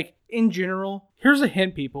 Like, in general, here's a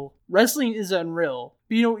hint, people. Wrestling is unreal.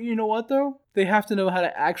 But you know what, though? They have to know how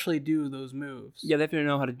to actually do those moves. Yeah, they have to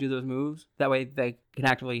know how to do those moves. That way they can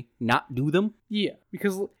actually not do them. Yeah,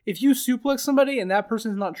 because if you suplex somebody and that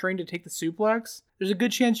person's not trained to take the suplex, there's a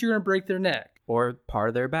good chance you're going to break their neck. Or part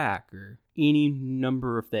of their back, or any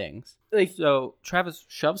number of things. Like, so Travis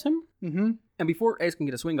shoves him, mm-hmm. and before Ace can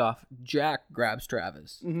get a swing off, Jack grabs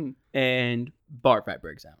Travis, mm-hmm. and bar fight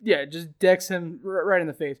breaks out. Yeah, just decks him right in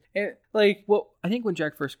the face. And well, I think when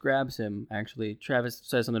Jack first grabs him, actually, Travis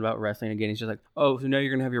says something about wrestling again. He's just like, oh, so now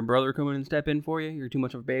you're gonna have your brother come in and step in for you? You're too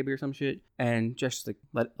much of a baby or some shit. And Jack's just like,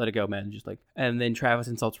 let it go, man. Just like, and then Travis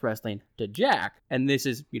insults wrestling to Jack, and this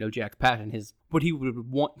is, Jack's passion, what he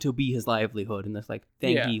would want to be his livelihood, and this like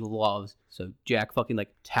thing he loves. So Jack fucking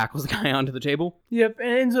like tackles the guy onto the table. Yep, and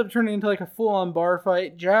it ends up turning into like a full-on bar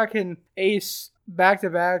fight. Jack and Ace back to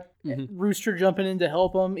back. Mm-hmm. Rooster jumping in to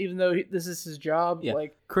help him, even though this is his job. Yeah.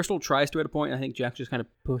 Like, Crystal tries to at a point, and I think Jack just kind of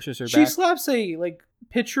pushes her back. She slaps a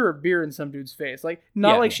pitcher of beer in some dude's face.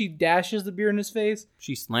 She dashes the beer in his face.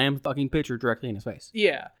 She slams the fucking pitcher directly in his face.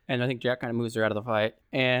 Yeah. And I think Jack kind of moves her out of the fight.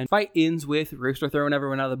 And fight ends with Rooster throwing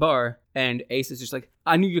everyone out of the bar. And Ace is just like,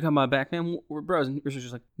 I knew you'd come on back, man. We're bros. And Rooster's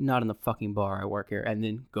just like, not in the fucking bar. I work here. And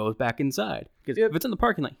then goes back inside. Because if it's in the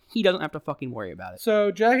parking lot, he doesn't have to fucking worry about it.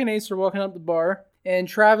 So Jack and Ace are walking up the bar. And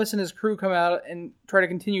Travis and his crew come out and try to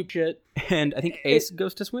continue shit. And I think Ace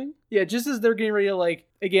goes to swing? Yeah, just as they're getting ready to,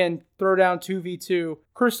 again, throw down 2v2,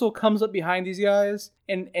 Crystal comes up behind these guys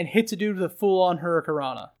and hits a dude with a full-on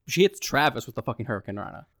Hurricanrana. She hits Travis with the fucking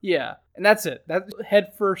Hurricanrana. Yeah, and that's it. That's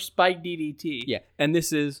head first spike DDT. Yeah, and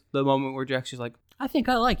this is the moment where Jack's just like, I think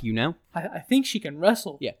I like you now. I think she can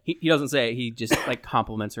wrestle. Yeah, he doesn't say it. He just,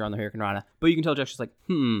 compliments her on the Hurricanrana. But you can tell Jack's just like,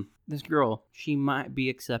 this girl, she might be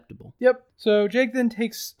acceptable. Yep. So Jake then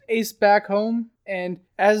takes Ace back home, and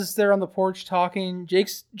as they're on the porch talking,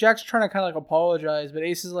 Jack's trying to kind of apologize, but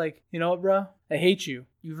Ace is like, you know what, bro? I hate you.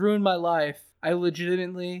 You've ruined my life. I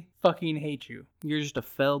legitimately fucking hate you. You're just a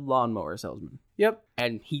failed lawnmower salesman. Yep.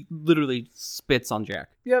 And he literally spits on Jack.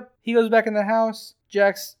 Yep. He goes back in the house.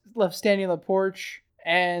 Jack's left standing on the porch,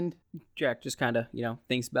 And Jack just kind of,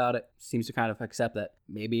 thinks about it, seems to kind of accept that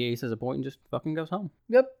maybe Ace has a point and just fucking goes home.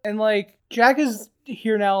 yep. And like Jack is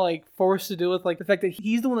here now, like forced to deal with like the fact that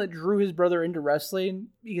he's the one that drew his brother into wrestling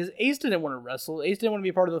because Ace didn't want to wrestle. Ace didn't want to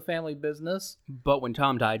be part of the family business. But when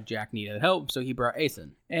Tom died, Jack needed help, so he brought Ace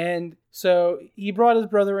in. And so he brought his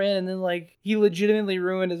brother in, and then like he legitimately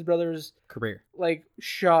ruined his brother's Career. like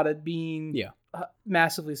shot at being Yeah.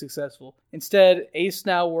 massively successful. Instead, Ace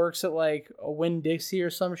now works at like a Winn-Dixie or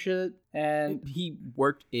some shit, and He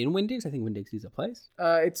worked in Winn-Dixie. I think Winn-Dixie's a place.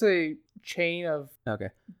 it's a chain of Okay.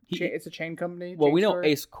 it's a chain company. Well, chain we know store.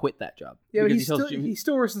 Ace quit that job. Yeah, but because he tells still Jimmy- he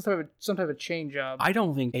still works in some type of chain job. I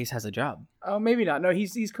don't think Ace has a job. Oh, maybe not. No,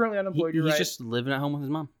 he's currently unemployed. You're He's right. just living at home with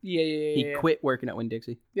his mom. yeah. He quit working at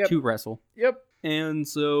Winn-Dixie Yep. to wrestle. Yep. And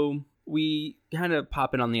so we kind of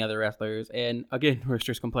pop in on the other wrestlers, and again,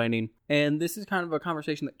 Rooster's complaining. And this is kind of a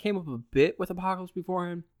conversation that came up a bit with Apocalypse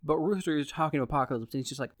beforehand, but Rooster is talking to Apocalypse, and he's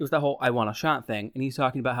just like, it was that whole I want a shot thing, and he's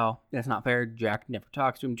talking about how that's not fair. Jack never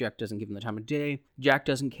talks to him. Jack doesn't give him the time of day. Jack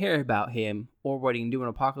doesn't care about him or what he can do. And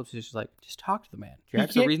Apocalypse is just like, just talk to the man.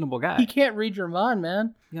 Jack's a can't- reasonable guy. He can't read your mind,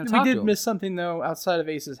 man. You gotta We talk to did him. miss something though outside of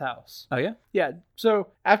Ace's house. Oh, yeah? Yeah. So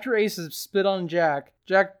after Ace has spit on Jack,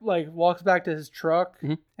 Jack like walks back to his truck,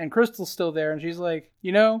 Mhm. and Crystal's still there, and she's like,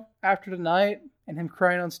 after tonight and him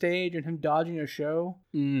crying on stage and him dodging a show,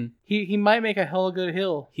 he might make a hella good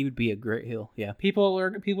heel. He would be a great heel, yeah. People are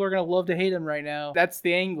gonna love to hate him right now. That's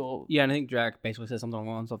the angle. Yeah, and I think Jack basically says something along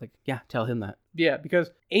the lines of like, yeah, tell him that. Yeah, because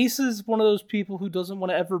Ace is one of those people who doesn't want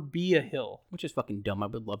to ever be a heel. Which is fucking dumb. I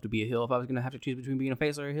would love to be a heel if I was going to have to choose between being a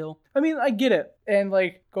face or a heel. I mean, I get it. And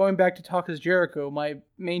like going back to Talk is Jericho, my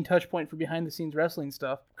main touch point for behind the scenes wrestling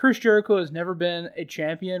stuff. Chris Jericho has never been a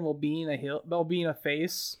champion while being a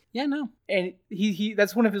face. Yeah, no. And he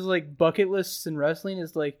that's one of his like bucket lists in wrestling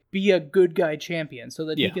is like be a good guy champion so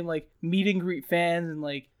that he Yeah. can like meet and greet fans and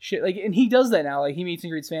like shit like, and he does that now. Like he meets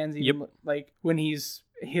and greets fans even like when he's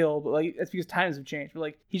heel, but like that's because times have changed. But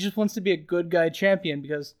like he just wants to be a good guy champion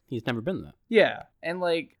because He's never been that. yeah, and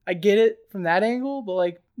like I get it from that angle, but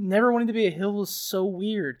like never wanting to be a heel is so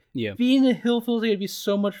weird. Yeah. Being a heel feels like it'd be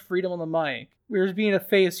so much freedom on the mic. Whereas being a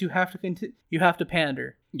face, you have to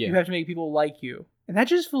pander. Yeah. You have to make people like you, and that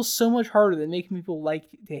just feels so much harder than making people like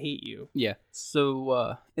to hate you. Yeah.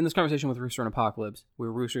 So, in this conversation with Rooster and Apocalypse, where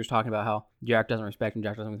Rooster's talking about how Jack doesn't respect him,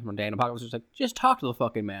 Jack doesn't respect him day, and Apocalypse is just like, just talk to the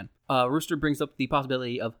fucking man. Rooster brings up the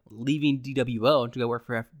possibility of leaving DWO to go work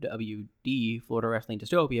for FWD, Florida Wrestling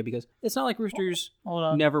Dystopia, because it's not like Rooster's Hold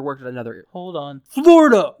on. never worked at another... Hold on.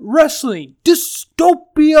 Florida Wrestling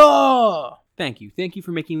Dystopia! Thank you. Thank you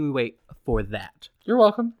for making me wait for that. You're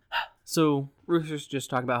welcome. So Rooster's just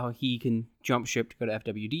talking about how he can jump ship to go to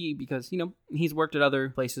FWD because, he's worked at other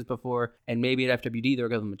places before, and maybe at FWD they'll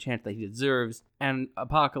give him a chance that he deserves. And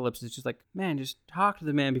Apocalypse is just like, man, just talk to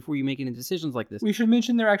the man before you make any decisions like this. We should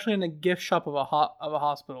mention they're actually in a gift shop of a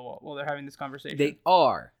hospital while they're having this conversation. They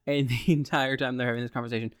are. And the entire time they're having this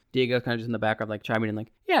conversation, Diego's kind of just in the background, like chiming in,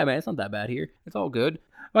 like, yeah, man, it's not that bad here. It's all good.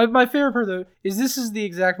 My favorite part though is this is the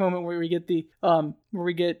exact moment where we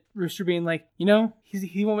get Rooster being like, he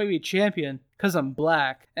won't make me a champion because I'm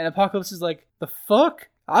black, and Apocalypse is like, the fuck?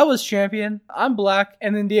 I was champion. I'm black,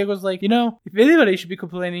 and then Diego's like, if anybody should be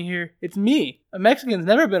complaining here, it's me. A Mexican's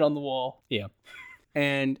never been on the wall. Yeah.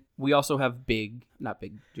 And we also have not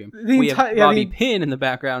Big Jim. The We have enti- yeah, Bobby the- Pin in the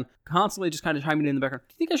background, constantly just kind of chiming in the background.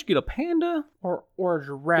 Do you think I should get a panda Or a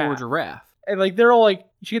giraffe. or a giraffe? And like they're all like,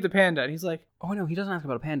 you should get the panda, and he's like, Oh, no, he doesn't ask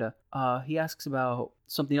about a panda. He asks about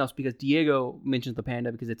something else because Diego mentions the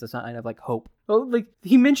panda because it's a sign of, like, hope. well, like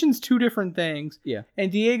he mentions two different things. Yeah.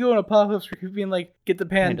 And Diego and Apocalypse are being like, get the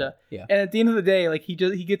panda. Yeah. And at the end of the day, like he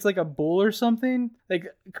gets like a bull or something, like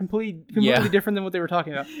completely Yeah. different than what they were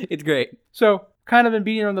talking about. It's great. So kind of been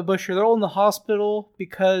beating around the bush here. They're all in the hospital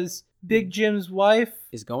because Big Jim's wife,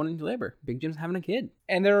 Is going into labor. Big Jim's having a kid.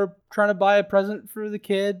 and they're trying to buy a present for the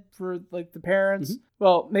kid, for like the parents. Mm-hmm.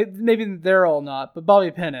 Well, maybe they're all not, but Bobby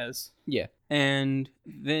Pin is. Yeah. And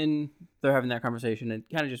then they're having that conversation. It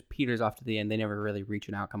kind of just peters off to the end. They never really reach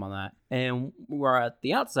an outcome on that. And we're at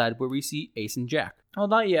the outside where we see Ace and Jack. Oh,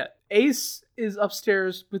 not yet. Ace is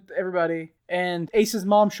upstairs with everybody, and Ace's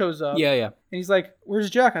mom shows up. Yeah. And he's like, where's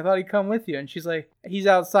Jack? I thought he'd come with you. And she's like, he's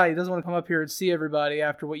outside. He doesn't want to come up here and see everybody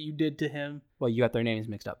after what you did to him. Well, you got their names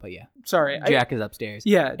mixed up, but yeah. Sorry. Jack is upstairs.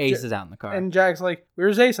 Yeah. Ace is out in the car. And Jack's like,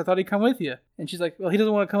 where's Ace? I thought he'd come with you. And she's like, well, he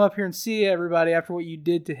doesn't want to come up here and see everybody after what you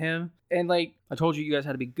did to him. And like, I told you guys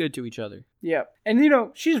had to be good to each other. yeah.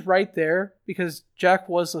 And she's right there because Jack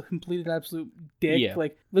was a complete and absolute dick. Yeah.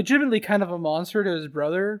 Like, legitimately kind of a monster to his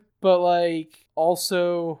brother. But like,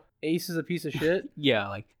 also, Ace is a piece of shit. Yeah,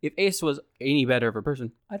 like, if Ace was any better of a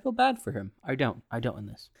person, I'd feel bad for him. I don't in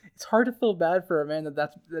this. It's hard to feel bad for a man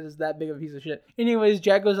that is that big of a piece of shit. Anyways,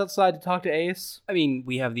 Jack goes outside to talk to Ace. I mean,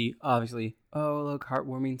 we have the, obviously, oh, look,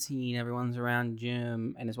 heartwarming scene. Everyone's around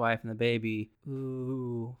Jim and his wife and the baby.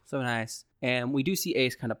 Ooh, so nice. And we do see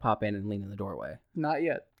Ace kind of pop in and lean in the doorway. Not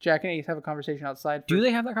yet. Jack and Ace have a conversation outside. Do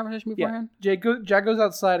they have that conversation beforehand? Yeah. Jack goes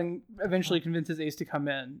outside and eventually convinces Ace to come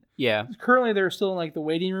in. Yeah. Currently, they're still in like the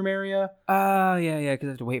waiting room area. Yeah, because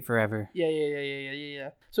I have to wait forever. Yeah.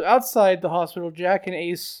 So outside the hospital, Jack and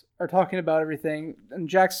Ace are talking about everything, and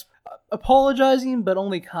Jack's apologizing, but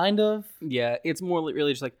only kind of. Yeah, it's more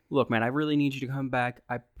really just like, look, man, I really need you to come back.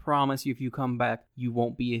 I promise you, if you come back, you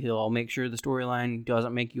won't be a hill. I'll make sure the storyline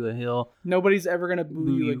doesn't make you a hill. Nobody's ever gonna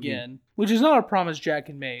boo you again, which is not a promise Jack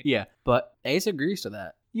can make. Yeah, but Ace agrees to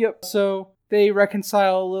that. Yep. So they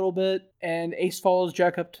reconcile a little bit, and Ace follows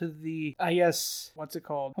Jack up to the, I guess, what's it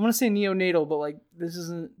called? I want to say neonatal, but like this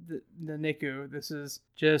isn't the NICU. This is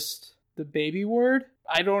just the baby ward.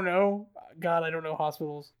 I don't know. God, I don't know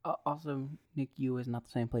hospitals. Also, NICU is not the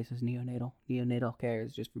same place as neonatal. Neonatal care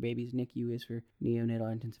is just for babies. NICU is for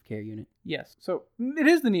neonatal intensive care unit. Yes. So it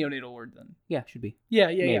is the neonatal ward then. Yeah, should be. Yeah.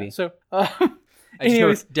 Maybe. So,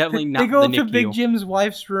 anyways, definitely not they go the up to NICU. Big Jim's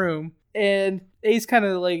wife's room, and Ace kind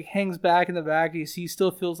of like hangs back in the back. He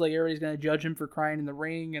still feels like everybody's gonna judge him for crying in the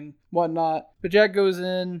ring and whatnot. But Jack goes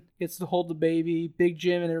in, gets to hold the baby. Big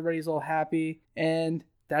Jim and everybody's all happy, and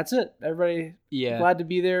that's it. Everybody glad to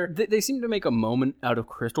be there. They seem to make a moment out of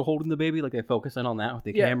Crystal holding the baby. Like they focus in on that with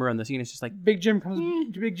the camera, and the scene is just like Big Jim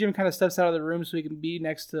kind of steps out of the room so he can be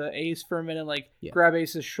next to Ace for a minute, grab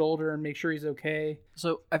Ace's shoulder and make sure he's okay.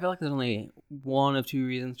 So I feel like there's only one of two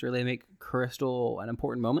reasons to really make Crystal an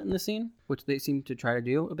important moment in the scene, which they seem to try to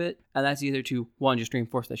do a bit, and that's either to one, just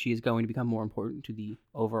reinforce that she is going to become more important to the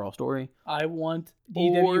overall story. I want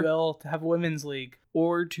DWL to have a women's league.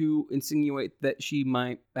 Or to insinuate that she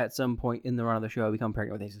might, at some point in the run of the show, become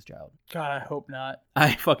pregnant with Ace's child. God, I hope not.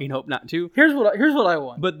 I fucking hope not, too. Here's what I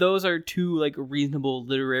want. But those are two, like, reasonable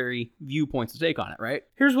literary viewpoints to take on it, right?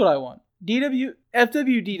 Here's what I want.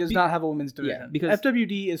 FWD does not have a women's division. Yeah, because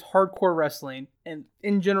FWD is hardcore wrestling, and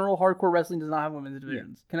in general, hardcore wrestling does not have women's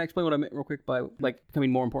divisions. Yeah. Can I explain what I meant real quick by, like,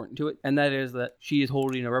 becoming more important to it? And that is that she is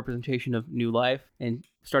holding a representation of New Life, and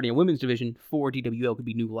starting a women's division for DWL could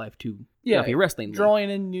be New Life too. Yeah, a wrestling league.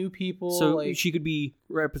 Drawing in new people. So she could be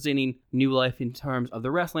representing New Life in terms of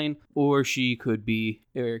the wrestling, or it could be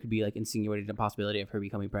like insinuating the possibility of her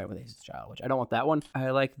becoming pregnant with Ace's child, which I don't want that one.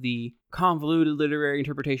 I like the convoluted literary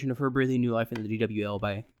interpretation of her breathing new life into the DWL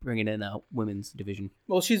by bringing in a women's division.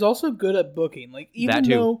 Well, she's also good at booking. Like even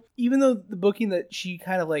though the booking that she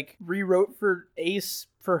kind of like rewrote for Ace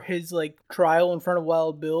for his like trial in front of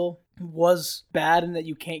Wild Bill was bad in that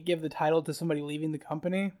you can't give the title to somebody leaving the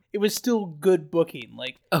company, it was still good booking.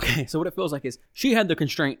 Like, okay, so what it feels like is she had the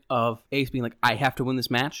constraint of Ace being like, I have to win this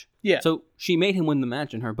match. Yeah. So she made him win the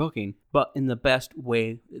match in her booking, but in the best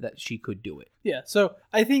way that she could do it. Yeah, so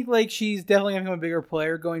I think like she's definitely going to become a bigger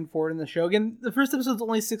player going forward in the show. Again, the first episode's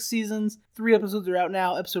only 6 seasons. 3 episodes are out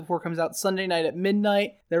now. Episode 4 comes out Sunday night at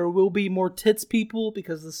midnight. There will be more tits people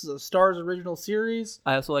because this is a Starz original series.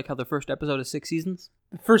 I also like how the first episode is 6 seasons.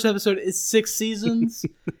 The first episode is 6 seasons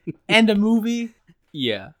and a movie.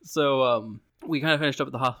 Yeah, so we kind of finished up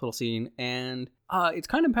at the hospital scene, and it's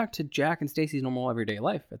kind of back to Jack and Stacy's normal everyday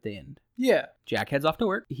life at the end. Yeah. Jack heads off to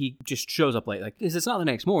work. He just shows up late. Like, it's not the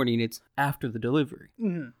next morning, it's after the delivery.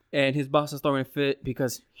 Mm-hmm. And his boss is throwing a fit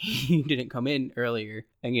because he didn't come in earlier.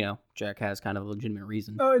 And, you know, Jack has kind of a legitimate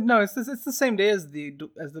reason. Oh, no, it's the same day as the...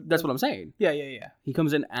 That's what I'm saying. Yeah. He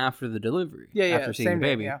comes in after the delivery. Yeah, after seeing the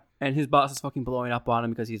baby. Day, yeah. And his boss is fucking blowing up on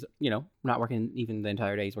him because he's, you know, not working even the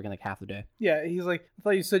entire day. He's working like half the day. Yeah, he's like, I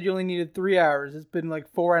thought you said you only needed 3 hours. It's been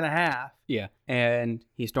like 4.5. Yeah, and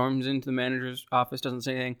he storms into the manager's office, doesn't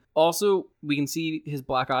say anything. Also, we can see his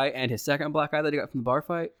black eye and his second black eye that he got from the bar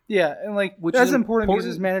fight. Yeah, and like, that's important because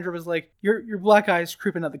his manager was like, your black eye is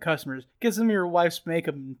creeping at the customers. Get some of your wife's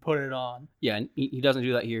makeup and put it on. Yeah, and he doesn't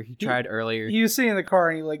do that here. He tried earlier. He was sitting in the car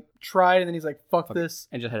and he like tried and then he's like, fuck this.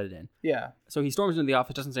 And just headed in. Yeah. So he storms into the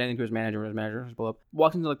office, doesn't say anything to his manager, just blow up.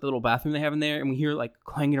 Walks into like the little bathroom they have in there, and we hear like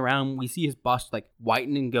clanging around. We see his boss like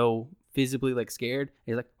whiten and go visibly like scared.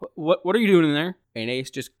 He's like, what are you doing in there?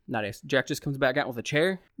 And Jack just comes back out with a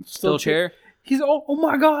chair. Still chair. He's oh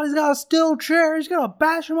my god, he's got a still chair. He's gonna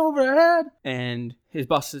bash him over the head. And his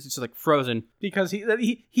boss is just like frozen. Because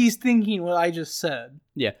he's thinking what I just said.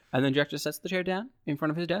 Yeah. And then Jack just sets the chair down in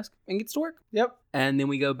front of his desk and gets to work. Yep. And then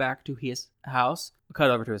we go back to his house,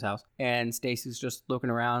 cut over to his house, and Stacy's just looking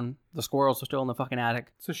around. The squirrels are still in the fucking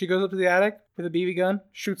attic. So she goes up to the attic with a BB gun,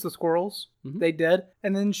 shoots the squirrels. Mhm. They dead.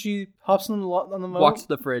 And then she hops on the mower. Walks to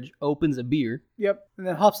the fridge, opens a beer. Yep. And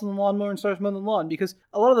then hops on the lawnmower and starts mowing the lawn. Because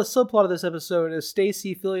a lot of the subplot of this episode is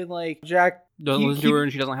Stacy feeling like Jack Doesn't listen to her,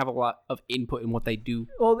 and she doesn't have a lot of input in what they do.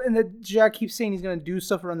 Well, and that Jack keeps saying he's going to do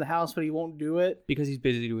stuff around the house, but he won't do it. Because he's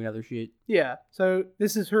busy doing other shit. Yeah. So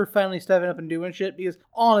this is her finally stepping up and doing shit. Because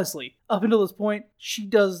honestly, up until this point, she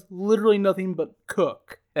does literally nothing but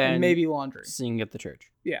cook. And maybe laundry. Sing at the church.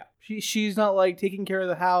 Yeah. She's not like taking care of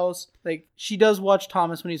the house. Like she does watch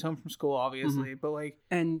Thomas when he's home from school, obviously. But like,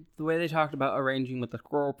 and the way they talked about arranging with the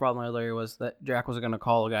squirrel problem earlier was that Jack was going to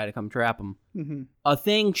call a guy to come trap him. Mm-hmm. A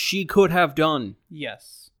thing she could have done.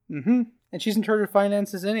 Yes. Mm-hmm. And she's in charge of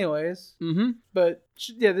finances anyways. Mm-hmm. But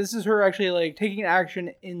yeah, this is her actually like taking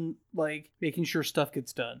action in like making sure stuff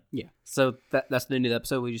gets done. Yeah. So that's the end of the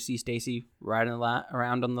episode. We just see Stacy riding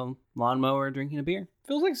around on the lawnmower drinking a beer.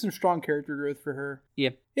 Feels like some strong character growth for her. Yeah.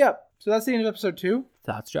 Yeah. So that's the end of episode 2.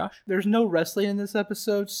 Thoughts, Josh? There's no wrestling in this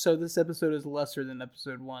episode, so this episode is lesser than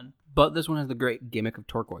episode 1. But this one has the great gimmick of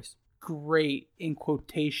turquoise. Great in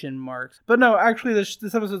quotation marks. But no, actually this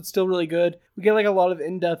episode's still really good. We get like a lot of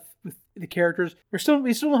in-depth with the characters. We still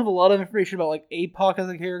don't have a lot of information about like APOC as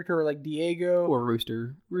a character or like Diego. Or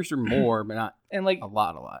Rooster. Rooster more, but not and like a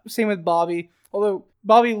lot. Same with Bobby. Although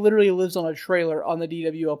Bobby literally lives on a trailer on the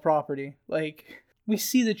DWL property. Like we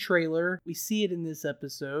see the trailer. We see it in this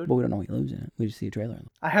episode. But we don't know he lives in it. We just see a trailer.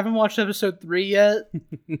 I haven't watched episode 3 yet.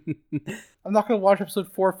 I'm not going to watch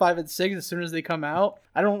episode 4, 5, and 6 as soon as they come out.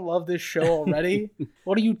 I don't love this show already.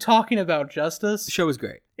 What are you talking about, Justice? The show is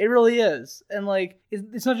great. It really is. And like,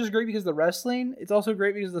 it's not just great because of the wrestling. It's also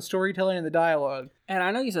great because of the storytelling and the dialogue. And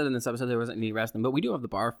I know you said in this episode there wasn't any wrestling, but we do have the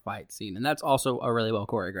bar fight scene. And that's also a really well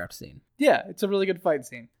choreographed scene. Yeah, it's a really good fight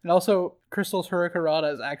scene. And also, Crystal's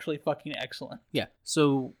Hurricanrana is actually fucking excellent. Yeah.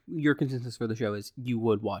 So your consensus for the show is you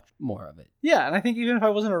would watch more of it. Yeah, and I think even if I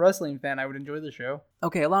wasn't a wrestling fan, I would enjoy the show.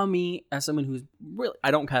 Okay, allow me, as someone who's really...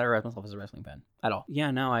 I don't categorize myself as a wrestling fan at all.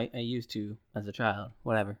 Yeah, no, I used to as a child.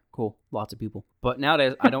 Whatever. Cool. Lots of people. But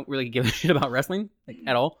nowadays, I don't really give a shit about wrestling, like,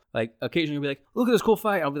 at all. Like, occasionally I'll be like, look at this cool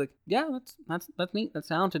fight. I'll be like, yeah, that's neat. That's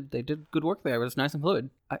talented. They did good work there. It was nice and fluid.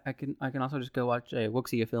 I can also just go watch a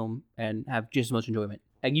Wuxia film and have just as much enjoyment.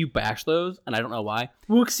 And you bash those, and I don't know why.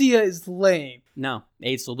 Wuxia is lame. No,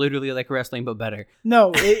 it's literally like wrestling, but better.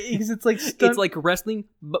 No, it's like... It's like wrestling,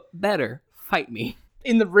 but better. Fight me.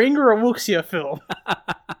 In the ring or a Wuxia film?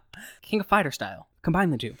 King of Fighter style.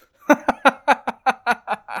 Combine the two.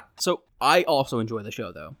 So I also enjoy the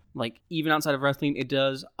show, though. Like, even outside of wrestling, it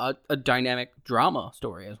does a dynamic drama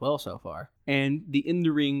story as well so far. And the in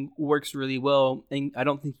the ring works really well. And I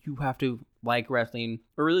don't think you have to like wrestling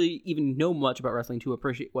or really even know much about wrestling to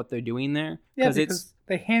appreciate what they're doing there. Yeah, because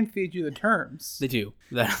they hand feed you the terms. They do.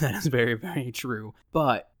 That is very, very true.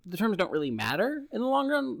 But the terms don't really matter in the long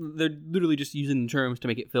run. They're literally just using the terms to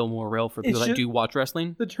make it feel more real for people that do watch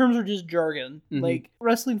wrestling. The terms are just jargon. Mm-hmm. Like,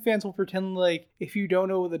 wrestling fans will pretend like if you don't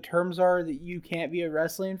know what the terms are that you can't be a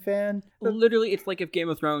wrestling fan. Literally, it's like if Game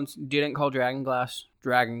of Thrones didn't call Dragonglass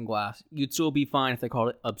Dragonglass, you'd still be fine if they called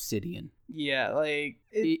it Obsidian. Yeah, like...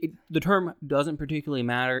 the term doesn't particularly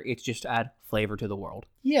matter. It's just to add flavor to the world.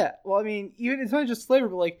 Yeah, well, I mean, even it's not just flavor,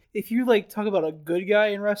 but like, if you like talk about a good guy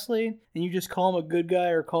in wrestling, and you just call him a good guy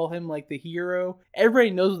or call him like the hero, everybody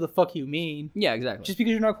knows what the fuck you mean. Yeah, exactly. Just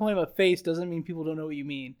because you're not calling him a face doesn't mean people don't know what you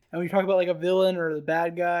mean. And when you talk about like a villain or the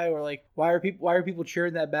bad guy, or like why are people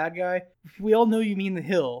cheering that bad guy, we all know you mean the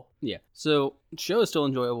hill. Yeah, so the show is still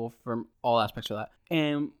enjoyable from all aspects of that.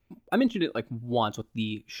 And I mentioned it like once with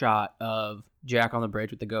the shot of Jack on the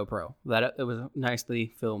bridge with the GoPro. That it was a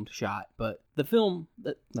nicely filmed shot. But the film,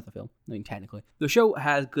 not the film, I mean technically, the show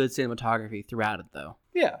has good cinematography throughout it though.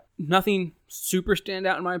 Yeah. Nothing super stand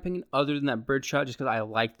out in my opinion other than that bridge shot, just because I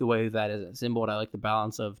like the way that is assembled. I like the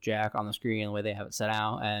balance of Jack on the screen and the way they have it set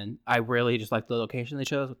out. And I really just like the location they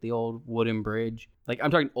chose with the old wooden bridge. Like,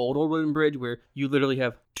 I'm talking old wooden bridge where you literally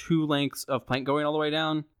have 2 lengths of plank going all the way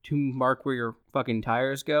down to mark where your fucking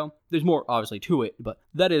tires go. There's more, obviously, to it, but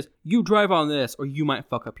that is, you drive on this or you might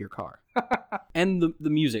fuck up your car. And the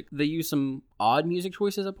music. They use some odd music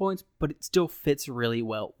choices at points, but it still fits really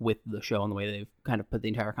well with the show and the way they've kind of put the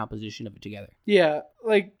entire composition of it together. Yeah,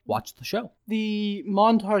 like... Watch the show. The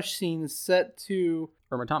montage scene is set to...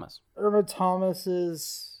 Irma Thomas. Irma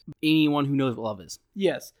Thomas's... Anyone who knows what love is.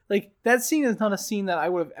 Yes. Like, that scene is not a scene that I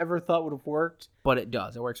would have ever thought would have worked. But it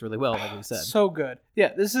does. It works really well, like we said. So good.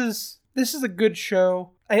 Yeah, this is This is a good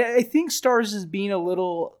show. I think Starz is playing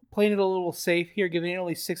it a little safe here, giving it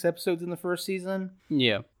only 6 episodes in the first season.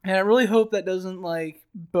 Yeah. And I really hope that doesn't like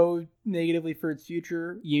bode negatively for its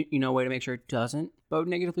future. You know a way to make sure it doesn't bode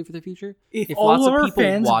negatively for the future? If all of our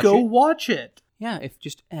fans watch it. Yeah, if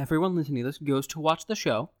just everyone listening to this goes to watch the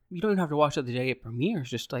show, you don't even have to watch it the day it premieres.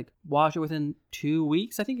 Just like watch it within 2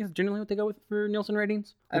 weeks. I think is generally what they go with for Nielsen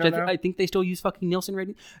ratings. I think they still use fucking Nielsen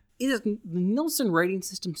ratings. Is the Nielsen rating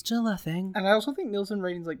system still a thing? And I also think Nielsen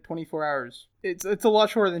ratings like 24 hours. It's a lot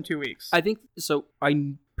shorter than 2 weeks. I think so.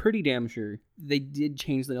 I'm pretty damn sure they did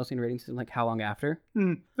change the Nielsen rating system like how long after.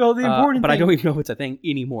 Well, the important but thing, I don't even know if it's a thing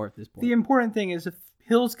anymore at this point. The important thing is if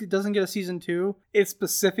Hills doesn't get a season 2, it's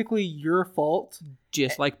specifically your fault.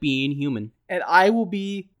 Just like being human. And I will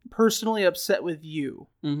be personally upset with you.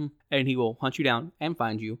 Mm-hmm. And he will hunt you down and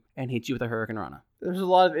find you and hit you with a Hurricane Rana. There's a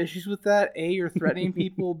lot of issues with that. A, you're threatening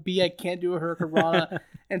people. B, I can't do a Hurricane Rana.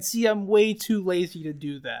 And C, I'm way too lazy to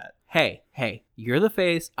do that. Hey, you're the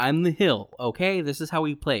face, I'm the hill, okay? This is how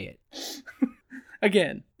we play it.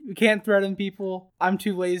 Again, you can't threaten people. I'm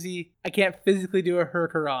too lazy. I can't physically do a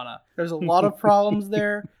Hurricane Rana. There's a lot of problems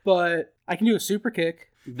there, but I can do a super kick.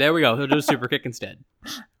 There we go. He'll do a super kick instead.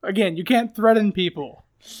 Again, you can't threaten people.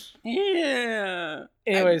 Yeah.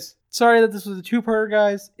 Anyways, sorry that this was a 2-parter,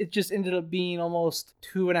 guys. It just ended up being almost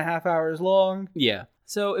 2.5 hours long. Yeah.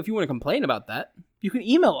 So if you want to complain about that, you can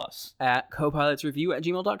email us at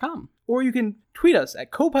copilotsreview@gmail.com. Or you can tweet us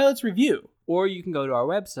at copilotsreview. Or you can go to our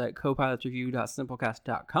website,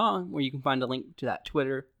 copilotsreview.simplecast.com, where you can find a link to that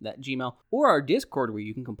Twitter, that Gmail, or our Discord where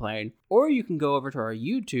you can complain. Or you can go over to our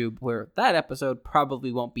YouTube, where that episode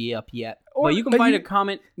probably won't be up yet. But you can find a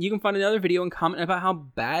comment, you can find another video and comment about how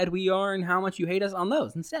bad we are and how much you hate us on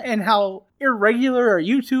those instead. And how irregular our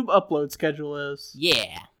YouTube upload schedule is.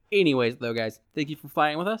 Yeah. Anyways, though, guys, thank you for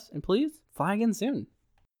flying with us, and please fly again soon.